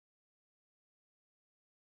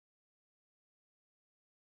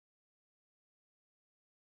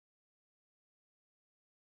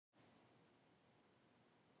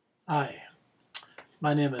Hi,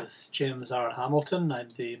 my name is James R. Hamilton. I'm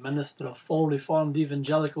the minister of Full Reformed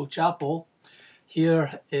Evangelical Chapel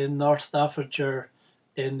here in North Staffordshire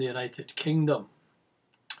in the United Kingdom.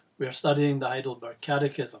 We are studying the Heidelberg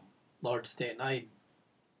Catechism, Lord's Day 9.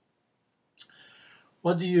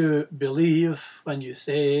 What do you believe when you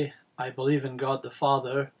say, I believe in God the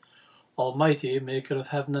Father, Almighty, maker of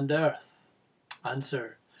heaven and earth?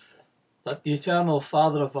 Answer, that the eternal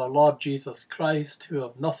Father of our Lord Jesus Christ, who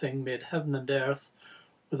of nothing made heaven and earth,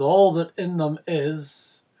 with all that in them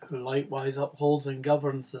is, who likewise upholds and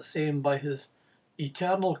governs the same by his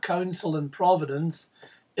eternal counsel and providence,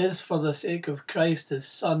 is for the sake of Christ his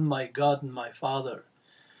Son, my God and my Father,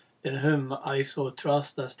 in whom I so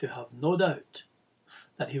trust as to have no doubt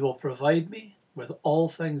that he will provide me with all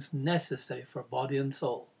things necessary for body and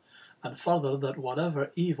soul, and further that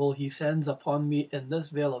whatever evil he sends upon me in this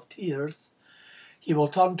vale of tears, he will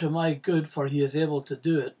turn to my good, for he is able to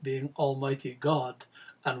do it, being Almighty God,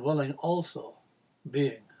 and willing also,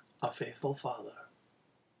 being a faithful Father.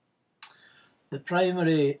 The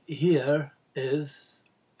primary here is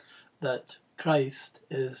that Christ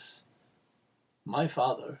is my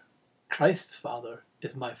Father, Christ's Father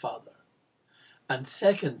is my Father. And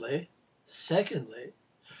secondly,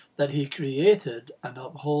 that he created and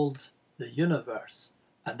upholds the universe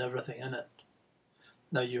and everything in it.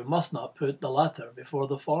 Now you must not put the latter before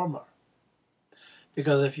the former,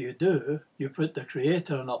 because if you do, you put the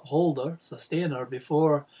creator and upholder, sustainer,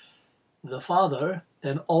 before the Father,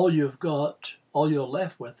 then all you're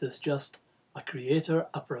left with is just a creator,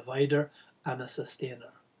 a provider, and a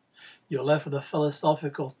sustainer. You're left with a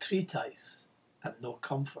philosophical treatise and no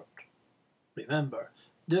comfort. Remember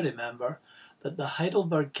that the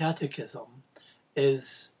Heidelberg Catechism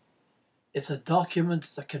it's a document,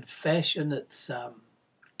 it's a confession, it's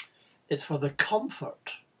for the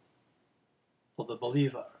comfort of the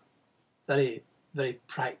believer. Very, very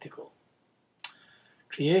practical.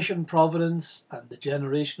 Creation, providence, and the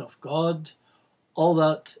generation of God, all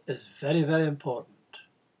that is very, very important.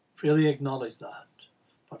 Freely acknowledge that.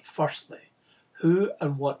 But firstly, who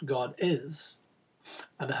and what God is,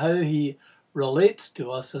 and how he relates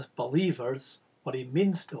to us as believers, what he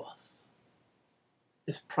means to us,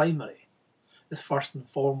 is primary, is first and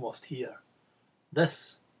foremost here.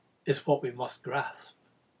 This is what we must grasp,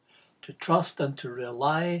 to trust and to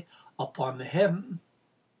rely upon him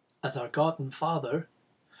as our God and Father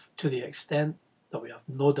to the extent that we have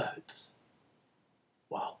no doubts.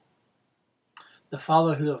 Wow. The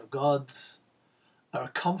fatherhood of God's our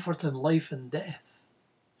comfort in life and death.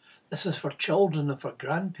 This is for children and for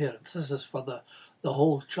grandparents. This is for the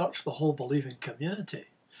whole church, the whole believing community,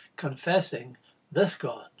 confessing this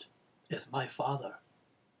God is my Father.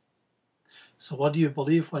 So what do you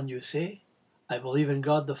believe when you say, I believe in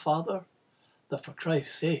God the Father, that for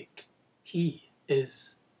Christ's sake, he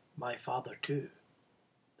is my Father too,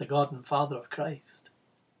 the God and Father of Christ.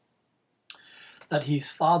 That his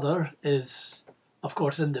Father is, of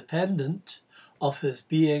course, independent of his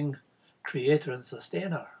being creator and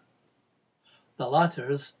sustainer. The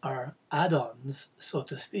latters are add-ons, so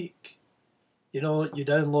to speak. You know, you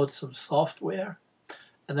download some software,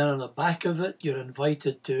 and then on the back of it, you're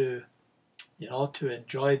invited to, to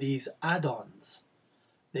enjoy these add-ons.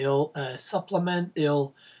 They'll supplement,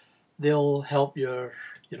 they'll help your,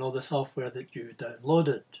 the software that you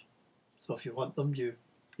downloaded. So if you want them, you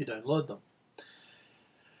download them.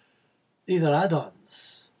 These are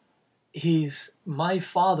add-ons. He's my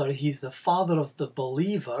Father, he's the Father of the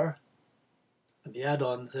believer. And the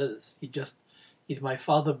add-ons is, he's my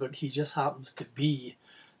Father, but he just happens to be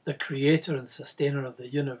the creator and sustainer of the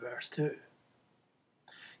universe too.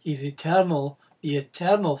 He's eternal, the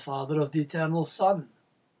eternal Father of the eternal Son.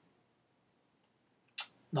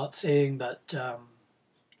 Not saying that that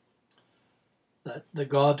the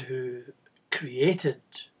God who created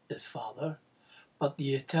is Father, but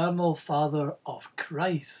the eternal Father of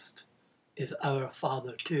Christ is our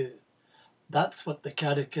Father too. That's what the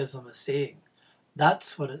Catechism is saying.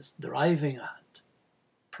 That's what it's deriving at,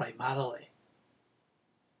 primarily.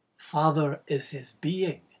 Father is his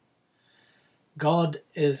being. God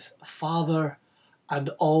is Father and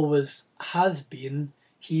always has been.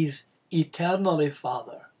 He's eternally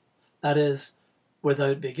Father. That is,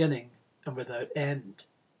 without beginning and without end.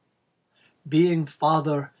 Being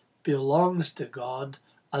Father belongs to God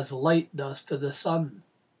as light does to the sun,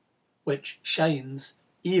 which shines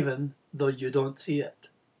even though you don't see it.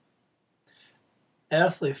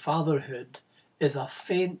 Earthly fatherhood is a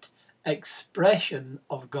faint expression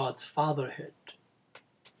of God's fatherhood,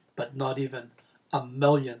 but not even a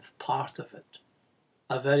millionth part of it.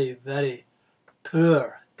 A very, very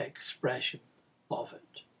poor expression of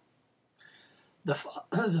it. the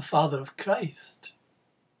Father of Christ.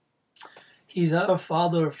 He's our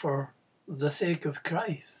Father for the sake of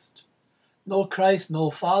Christ. No Christ,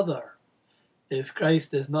 no Father. If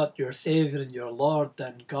Christ is not your Saviour and your Lord,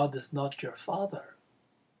 then God is not your Father.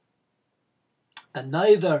 And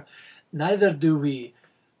neither do we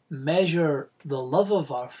measure the love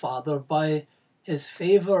of our Father by his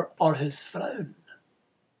favour or his frown.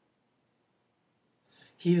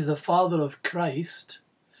 He's the Father of Christ,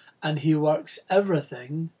 and he works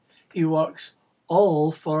everything, he works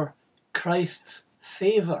all for Christ's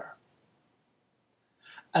favour.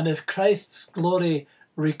 And if Christ's glory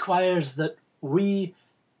requires that we,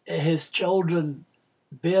 his children,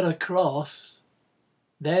 bear a cross,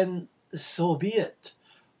 then so be it.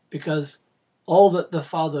 Because all that the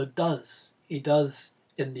Father does, he does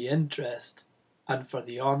in the interest and for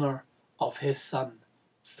the honour of his Son,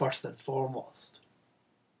 first and foremost.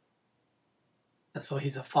 And so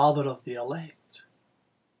he's a Father of the elect.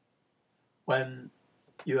 When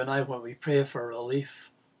you and I, when we pray for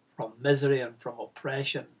relief from misery and from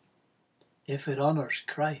oppression, if it honours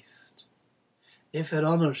Christ,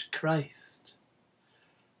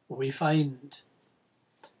 we find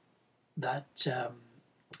that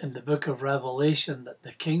in the book of Revelation that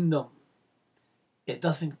the kingdom, it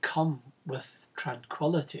doesn't come with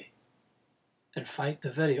tranquility. In fact,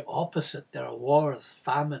 the very opposite. There are wars,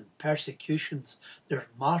 famine, persecutions, there's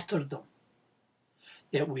martyrdom.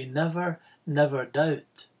 Yet we never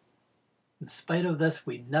doubt. In spite of this,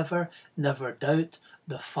 we never doubt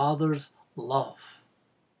the Father's love.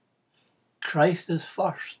 Christ is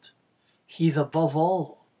first. He's above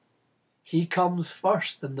all. He comes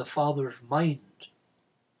first in the Father's mind.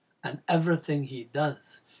 And everything he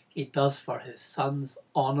does for his Son's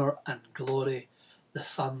honour and glory, the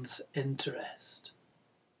Son's interest.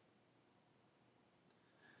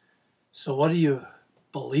 So what do you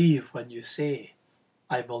believe when you say,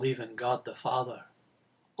 I believe in God the Father,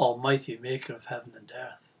 Almighty Maker of heaven and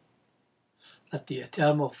earth? That the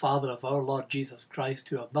eternal Father of our Lord Jesus Christ,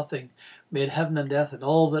 who of nothing made heaven and earth and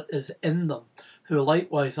all that is in them, who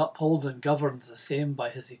likewise upholds and governs the same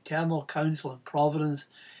by his eternal counsel and providence,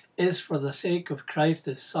 is for the sake of Christ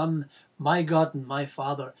his Son, my God and my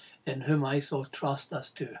Father, in whom I so trust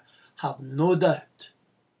as to have no doubt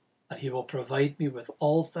that he will provide me with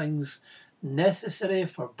all things necessary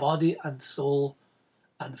for body and soul,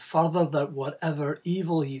 and further that whatever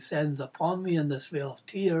evil he sends upon me in this vale of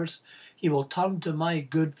tears, he will turn to my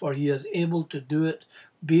good, for he is able to do it,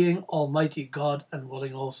 being Almighty God and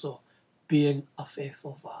willing also, being a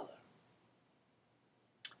faithful Father.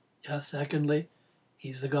 Yes, secondly,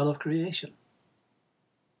 he's the God of creation.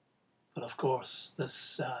 But of course,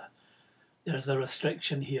 there's a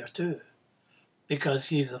restriction here too, because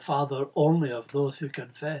he's the Father only of those who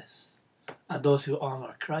confess and those who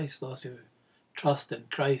honour Christ, those who trust in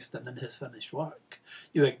Christ and in his finished work.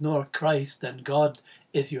 You ignore Christ, then God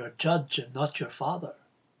is your judge and not your Father.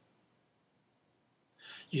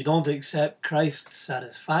 You don't accept Christ's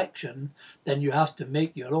satisfaction, then you have to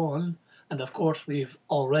make your own. And of course, we've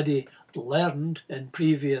already learned in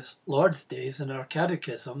previous Lord's Days in our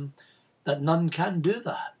Catechism that none can do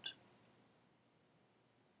that.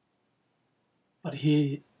 But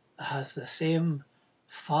he has the same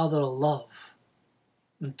Father love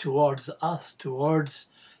towards us, towards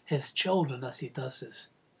his children, as he does his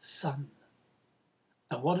Son.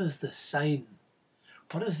 And what is the sign?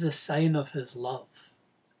 What is the sign of his love?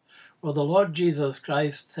 Well, the Lord Jesus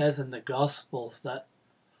Christ says in the Gospels that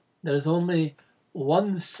there's only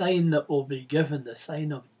one sign that will be given, the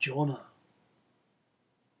sign of Jonah.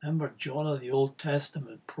 Remember Jonah, the Old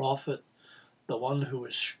Testament prophet, the one who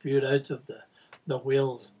was spewed out of the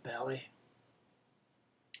whale's belly.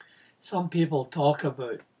 Some people talk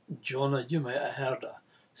about Jonah. You might have heard a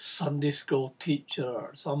Sunday school teacher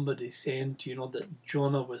or somebody saying to you, that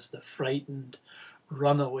Jonah was the frightened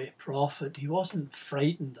runaway prophet. He wasn't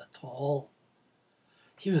frightened at all.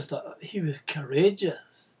 He was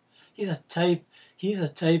courageous. He's a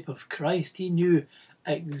type of Christ. He knew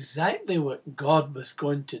exactly what God was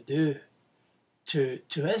going to do to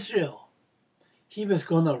Israel. He was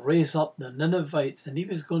going to raise up the Ninevites and he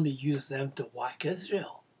was going to use them to whack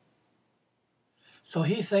Israel. So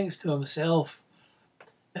he thinks to himself,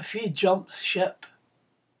 if he jumps ship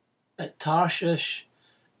at Tarshish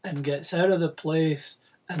and gets out of the place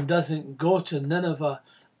and doesn't go to Nineveh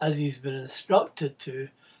as he's been instructed to,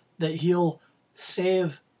 that he'll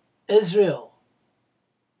save Israel.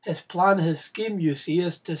 His plan, his scheme, you see,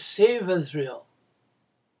 is to save Israel.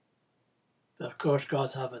 But of course,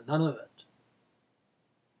 God's having none of it.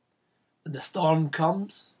 And the storm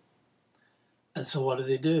comes, and so what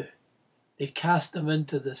do? They cast him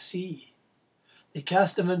into the sea. He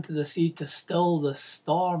cast him into the sea to still the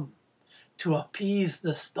storm, to appease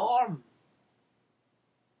the storm.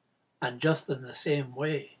 And just in the same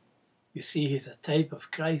way, you see he's a type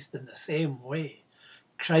of Christ in the same way.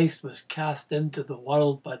 Christ was cast into the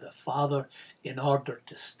world by the Father in order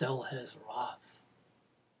to still his wrath.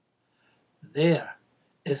 There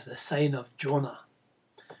is the sign of Jonah,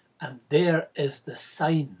 and there is the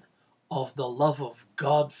sign of the love of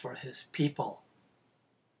God for his people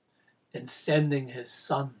in sending his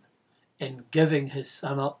Son, in giving his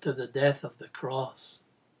Son up to the death of the cross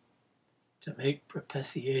to make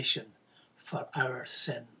propitiation for our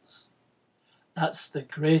sins. That's the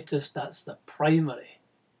greatest, that's the primary,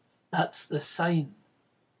 that's the sign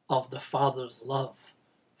of the Father's love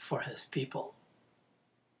for his people.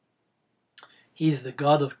 He's the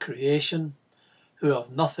God of creation, who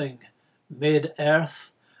of nothing made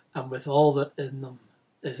earth, and with all that in them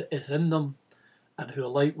is in them, and who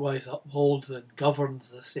likewise upholds and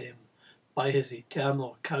governs the same by his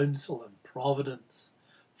eternal counsel and providence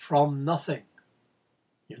from nothing.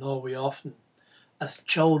 You know, we often, as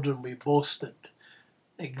children, we boasted,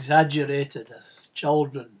 exaggerated as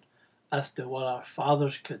children as to what our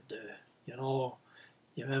fathers could do. You know,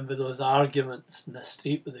 you remember those arguments in the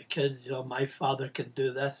street with the kids, you know, my father can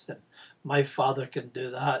do this and my father can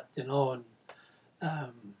do that, you know, and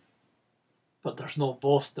but there's no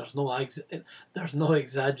boast, there's no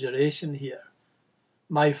exaggeration here.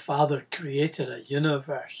 My Father created a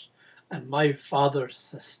universe, and my Father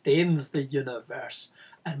sustains the universe,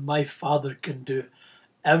 and my Father can do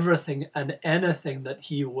everything and anything that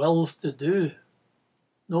he wills to do.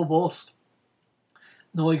 No boast,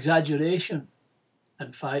 no exaggeration.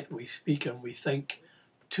 In fact, we speak and we think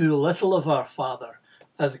too little of our Father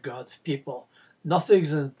as God's people.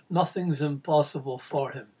 Nothing's impossible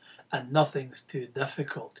for him, and nothing's too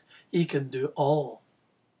difficult. He can do all.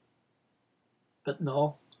 But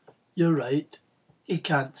no, you're right, he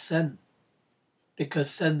can't sin, because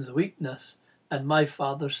sin's weakness and my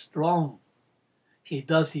Father's strong. He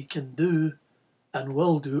can do, and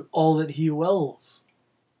will do all that he wills.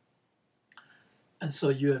 And so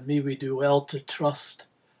you and me, we do well to trust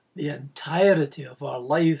the entirety of our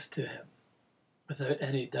lives to him without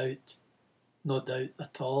any doubt, no doubt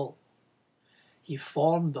at all. He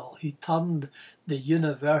formed all, he turned the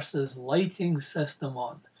universe's lighting system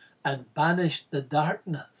on and banished the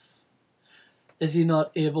darkness. Is he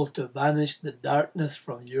not able to banish the darkness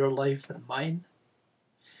from your life and mine?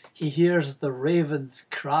 He hears the ravens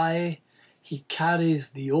cry, he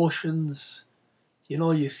carries the oceans. You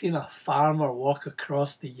know, you've seen a farmer walk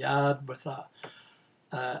across the yard with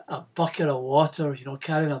a bucket of water, you know,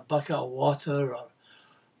 carrying a bucket of water,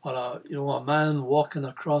 or a man walking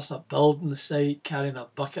across a building site carrying a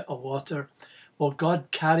bucket of water. Well, God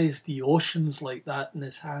carries the oceans like that in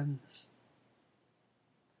his hands.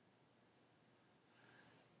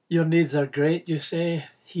 Your needs are great, you say.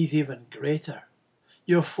 He's even greater.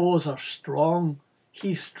 Your foes are strong.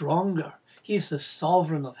 He's stronger. He's the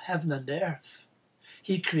sovereign of heaven and earth.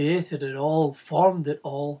 He created it all, formed it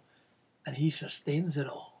all, and he sustains it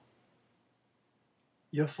all.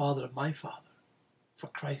 Your Father and my Father, for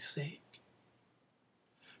Christ's sake.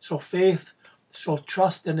 So faith, so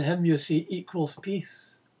trust in him, you see, equals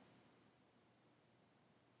peace.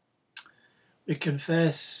 We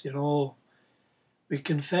confess,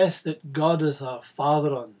 that God is our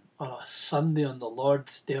Father on a Sunday, on the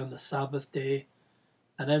Lord's Day, on the Sabbath day,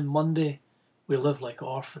 and then Monday we live like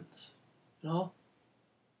orphans,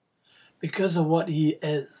 Because of what he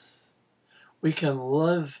is, we can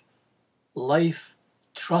live life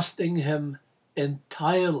trusting him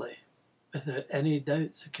entirely without any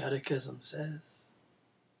doubts, the Catechism says.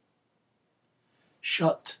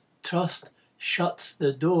 Trust shuts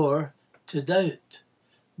the door to doubt.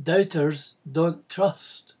 Doubters don't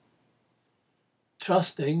trust.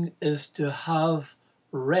 Trusting is to have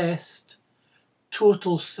rest,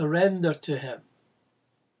 total surrender to him.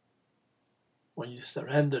 When you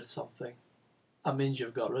surrendered something, that means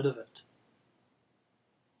you've got rid of it.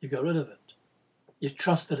 You got rid of it. You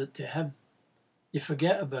trusted it to him. You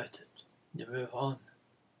forget about it. You move on.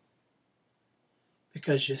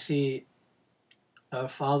 Because you see, our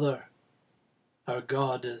Father, our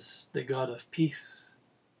God, is the God of peace.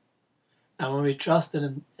 And when we trust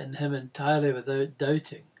in him entirely without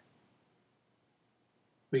doubting,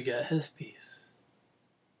 we get his peace.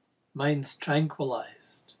 Mind's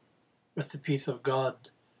tranquilized with the peace of God,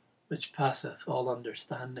 which passeth all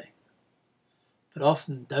understanding. But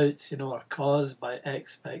often doubts, are caused by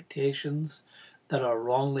expectations that are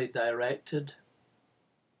wrongly directed.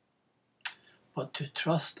 But to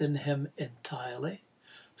trust in him entirely,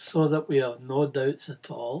 so that we have no doubts at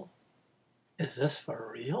all, Is this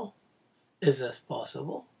for real? Is this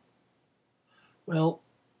possible? Well,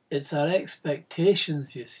 it's our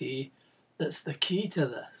expectations, you see, that's the key to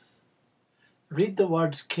this. Read the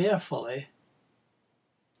words carefully,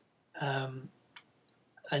 and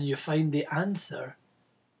you find the answer.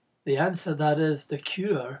 The answer that is the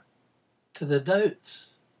cure to the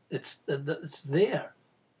doubts. It's there.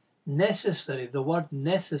 Necessary, the word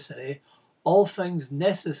necessary, all things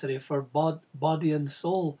necessary for body and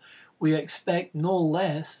soul. We expect no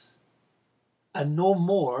less and no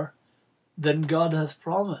more than God has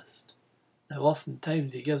promised. Now,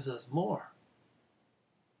 oftentimes he gives us more.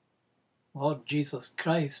 Lord Jesus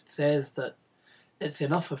Christ says that it's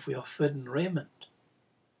enough if we have food and raiment.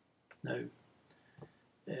 Now,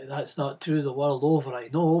 that's not true the world over, I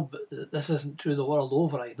know, but this isn't true the world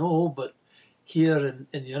over, I know, but here in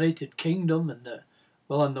the United Kingdom, in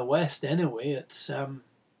the West anyway, it's a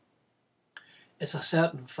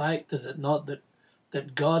certain fact, is it not,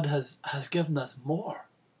 that God has given us more.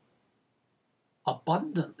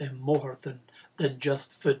 Abundantly more than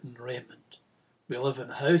just food and raiment. We live in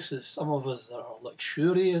houses, some of us are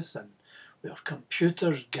luxurious, and we have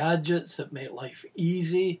computers, gadgets that make life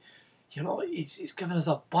easy. You know, he's given us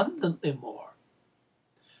abundantly more.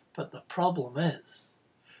 But the problem is,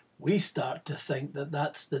 we start to think that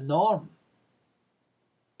that's the norm.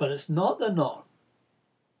 But it's not the norm.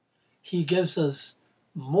 He gives us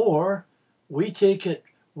more. We take it,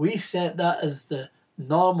 we set that as the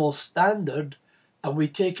normal standard, and we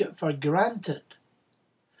take it for granted.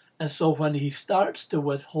 And so when he starts to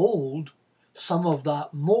withhold some of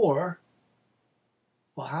that more,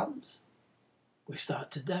 what happens? We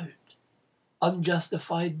start to doubt.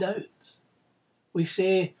 Unjustified doubts. We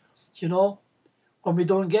say, you know, when we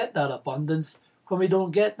don't get that abundance, when we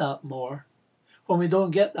don't get that more, when we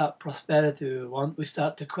don't get that prosperity we want, we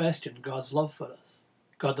start to question God's love for us.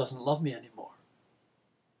 God doesn't love me anymore.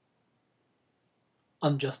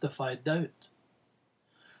 Unjustified doubt.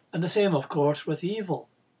 And the same, of course, with evil.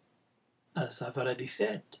 As I've already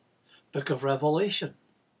said, Book of Revelation.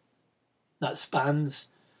 That spans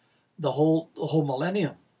the whole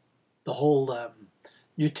millennium, the whole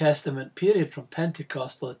New Testament period from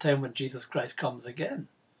Pentecost to the time when Jesus Christ comes again.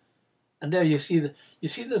 And there you see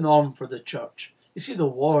the norm for the church. You see the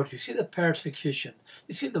wars, you see the persecution,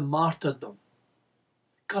 you see the martyrdom.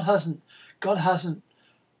 God hasn't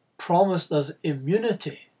promised us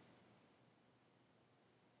immunity.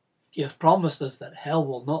 He has promised us that hell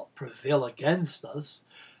will not prevail against us,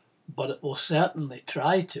 but it will certainly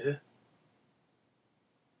try to.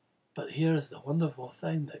 But here's the wonderful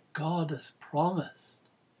thing, that God has promised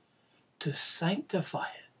to sanctify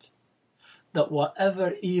it. That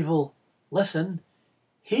whatever evil, listen,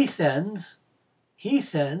 he sends,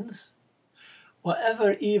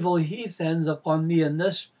 whatever evil he sends upon me in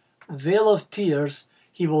this vale of tears,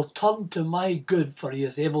 he will turn to my good, for he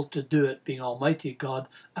is able to do it, being Almighty God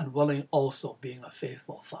and willing also, being a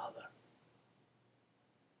faithful Father.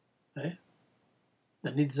 Right?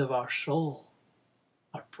 The needs of our soul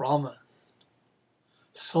are promised.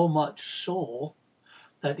 So much so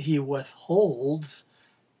that he withholds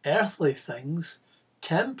earthly things,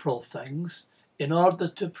 temporal things, in order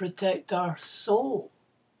to protect our soul.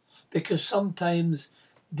 Because sometimes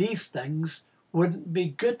these things wouldn't be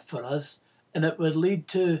good for us, and it would lead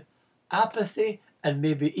to apathy and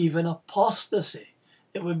maybe even apostasy.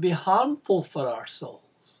 It would be harmful for our souls.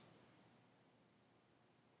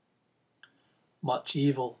 Much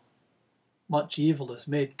evil is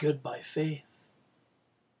made good by faith.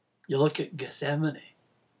 You look at Gethsemane,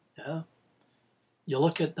 yeah? You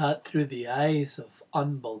look at that through the eyes of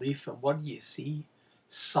unbelief, and what do you see?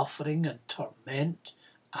 Suffering and torment,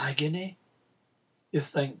 agony. You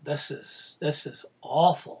think this is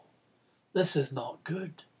awful. This is not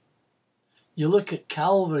good. You look at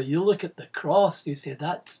Calvary, you look at the cross, you say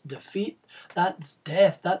that's defeat, that's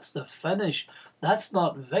death, that's the finish, that's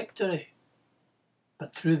not victory.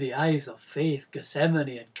 But through the eyes of faith,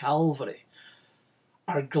 Gethsemane and Calvary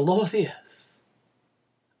are glorious,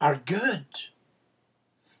 are good.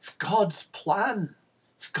 It's God's plan.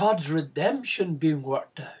 It's God's redemption being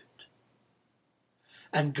worked out.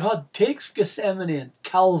 And God takes Gethsemane and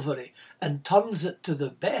Calvary and turns it to the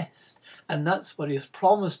best. And that's what he has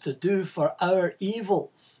promised to do for our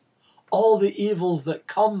evils. All the evils that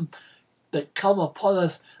come upon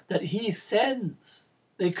us, that he sends,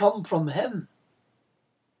 they come from him.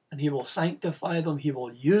 And he will sanctify them, he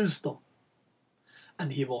will use them,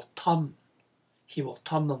 and he will turn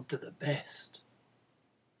them to the best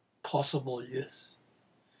possible use.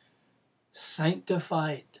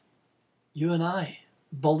 Sanctified, you and I,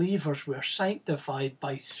 believers, were sanctified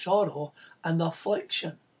by sorrow and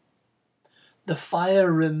affliction. The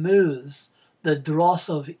fire removes the dross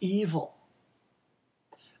of evil.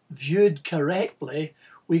 Viewed correctly,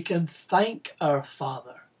 we can thank our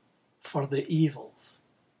Father for the evils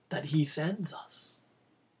that he sends us.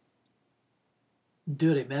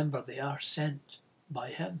 Do remember they are sent by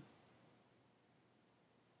him.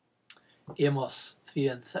 Amos 3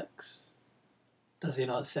 and 6. Does he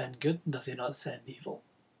not send good? Does he not send evil?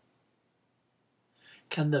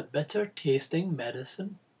 Can the bitter tasting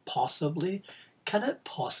medicine possibly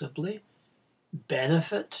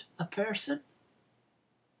benefit a person?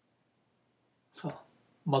 Well,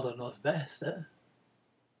 mother knows best, eh?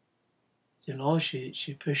 You know,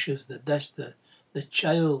 she pushes the dish, the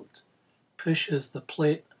child pushes the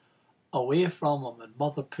plate away from him, and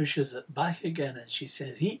mother pushes it back again, and she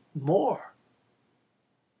says, eat more.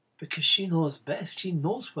 Because she knows best. She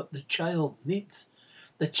knows what the child needs.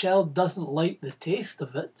 The child doesn't like the taste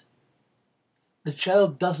of it. The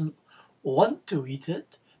child doesn't want to eat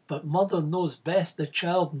it, but mother knows best the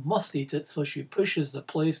child must eat it, so she pushes the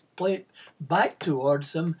plate back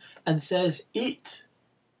towards him and says, eat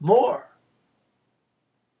more.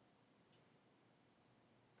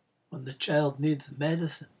 When the child needs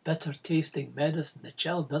medicine, bitter tasting medicine, the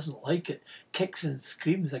child doesn't like it, kicks and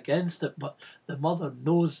screams against it, but the mother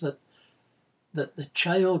knows that the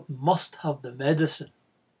child must have the medicine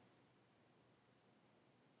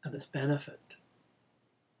and its benefit.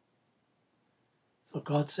 So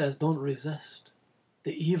God says, don't resist.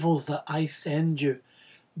 The evils that I send you,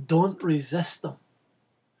 don't resist them.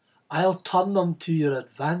 I'll turn them to your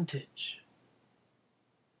advantage.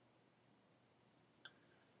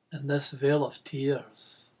 In this vale of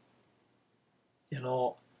tears, you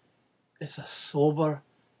know, it's a sober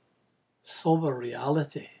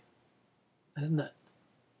reality, isn't it?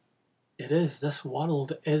 It is. This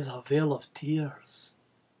world is a vale of tears,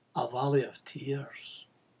 a valley of tears.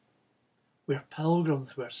 We're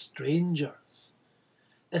pilgrims, we're strangers.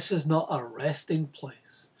 This is not our resting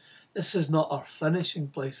place. This is not our finishing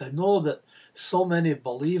place. I know that so many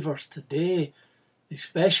believers today,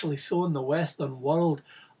 especially so in the Western world,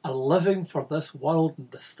 are living for this world and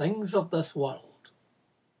the things of this world.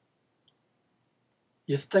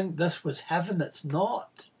 You think this was heaven, it's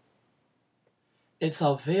not. It's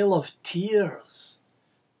a vale of tears,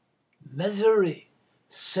 misery,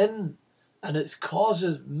 sin, and its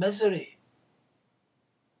causes misery,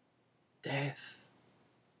 death.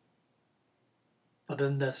 But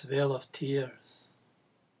in this vale of tears,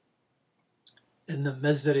 in the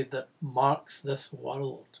misery that marks this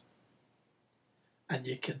world, and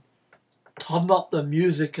you can turn up the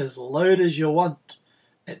music as loud as you want,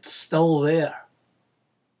 it's still there.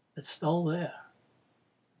 It's still there.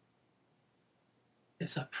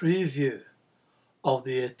 It's a preview of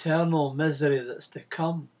the eternal misery that's to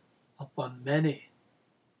come upon many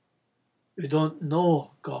who don't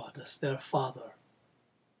know God as their Father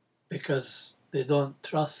because they don't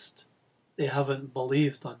trust, they haven't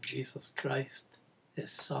believed on Jesus Christ,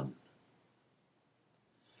 his Son.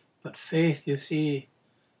 But faith, you see,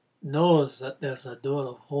 knows that there's a door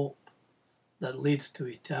of hope that leads to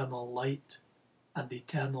eternal light and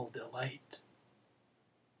eternal delight.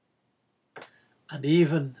 And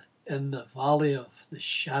even in the valley of the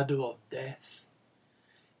shadow of death,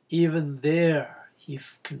 even there he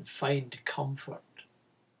can find comfort,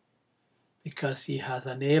 because he has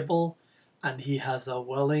an able and he has a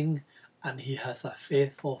willing and he has a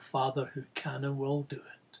faithful Father who can and will do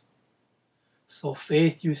it. So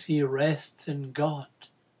faith, you see, rests in God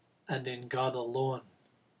and in God alone.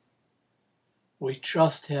 We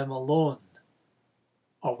trust him alone,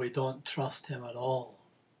 or we don't trust him at all.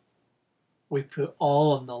 We put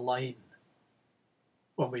all on the line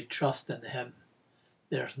when we trust in him.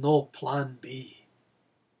 There's no plan B.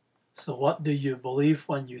 So what do you believe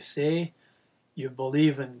when you say you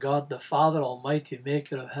believe in God the Father, Almighty,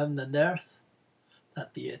 maker of heaven and earth?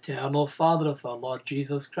 That the eternal Father of our Lord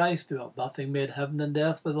Jesus Christ, who of nothing made heaven and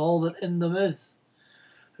earth with all that in them is,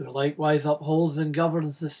 who likewise upholds and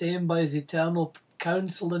governs the same by his eternal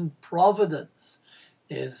counsel and providence,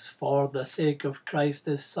 is for the sake of Christ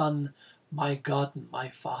his Son, my God and my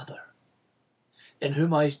Father, in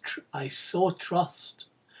whom I so trust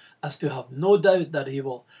as to have no doubt that he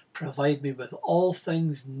will provide me with all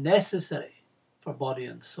things necessary for body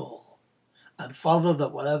and soul. And further,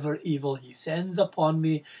 that whatever evil he sends upon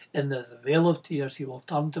me in this vale of tears, he will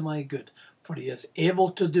turn to my good, for he is able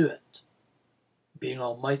to do it, being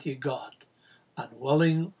Almighty God, and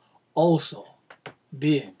willing also,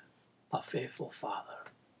 being a faithful Father.